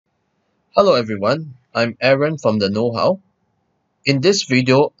Hello everyone, I'm Aaron from the Know-How. In this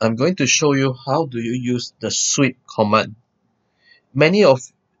video, I'm going to show you how do you use the sweep command. Many of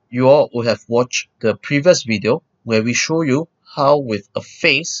you all will have watched the previous video where we show you how with a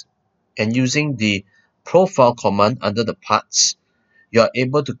face and using the profile command under the parts, you are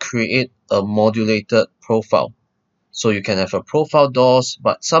able to create a modulated profile. So you can have a profile doors,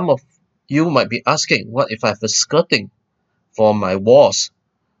 but some of you might be asking, what if I have a skirting for my walls?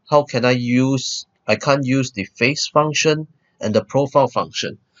 How can I can't use the face function and the profile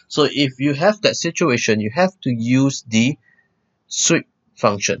function. So if you have that situation, you have to use the sweep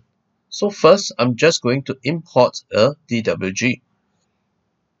function. So first, I'm just going to import a DWG.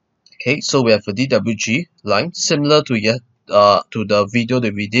 Okay, so we have a DWG line similar to the video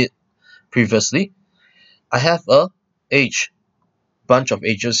that we did previously. I have a edge, bunch of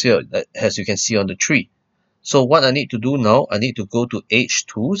edges here, as you can see on the tree. So what I need to do now, I need to go to Edge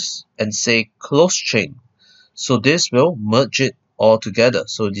Tools and say Close Chain. So this will merge it all together.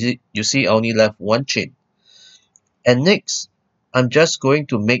 So you see I only left one chain. And next, I'm just going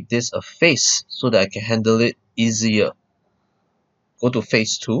to make this a face so that I can handle it easier. Go to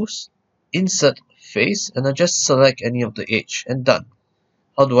Face Tools, Insert Face, and I just select any of the edge and done.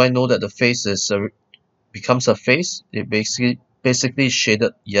 How do I know that the face becomes a face? It basically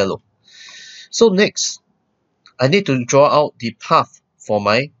shaded yellow. So next, I need to draw out the path for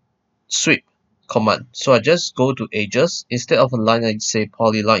my sweep command. So I just go to edges. Instead of a line, I say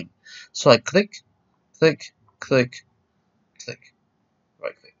polyline. So I click, click, click, click,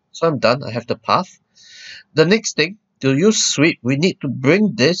 right click. So I'm done. I have the path. The next thing, to use sweep, we need to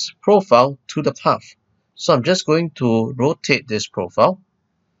bring this profile to the path. So I'm just going to rotate this profile.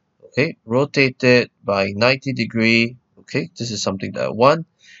 Okay, rotate it by 90 degree. Okay, this is something that I want.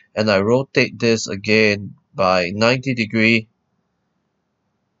 And I rotate this again by 90 degree.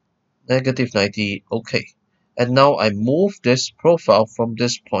 Negative 90, okay. And now I move this profile from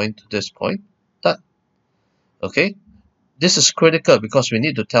this point to this point. Done. Okay. This is critical because we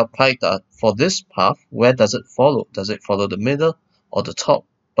need to tell PYTHA for this path, where does it follow? Does it follow the middle or the top?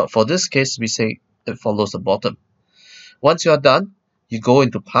 But for this case, we say it follows the bottom. Once you are done, you go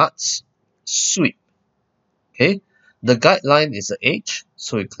into parts, sweep. Okay. The guideline is the edge,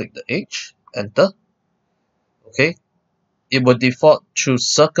 so you click the edge, enter. Okay. It will default through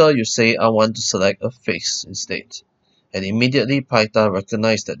circle. You say I want to select a face instead, and immediately PYTHA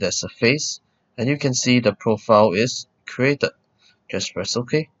recognizes that there's a face, and you can see the profile is created. Just press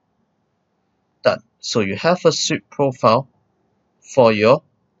OK. Done. So you have a sweep profile for your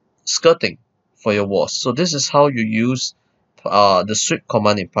skirting for your walls. So this is how you use the sweep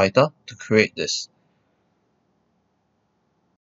command in PYTHA to create this.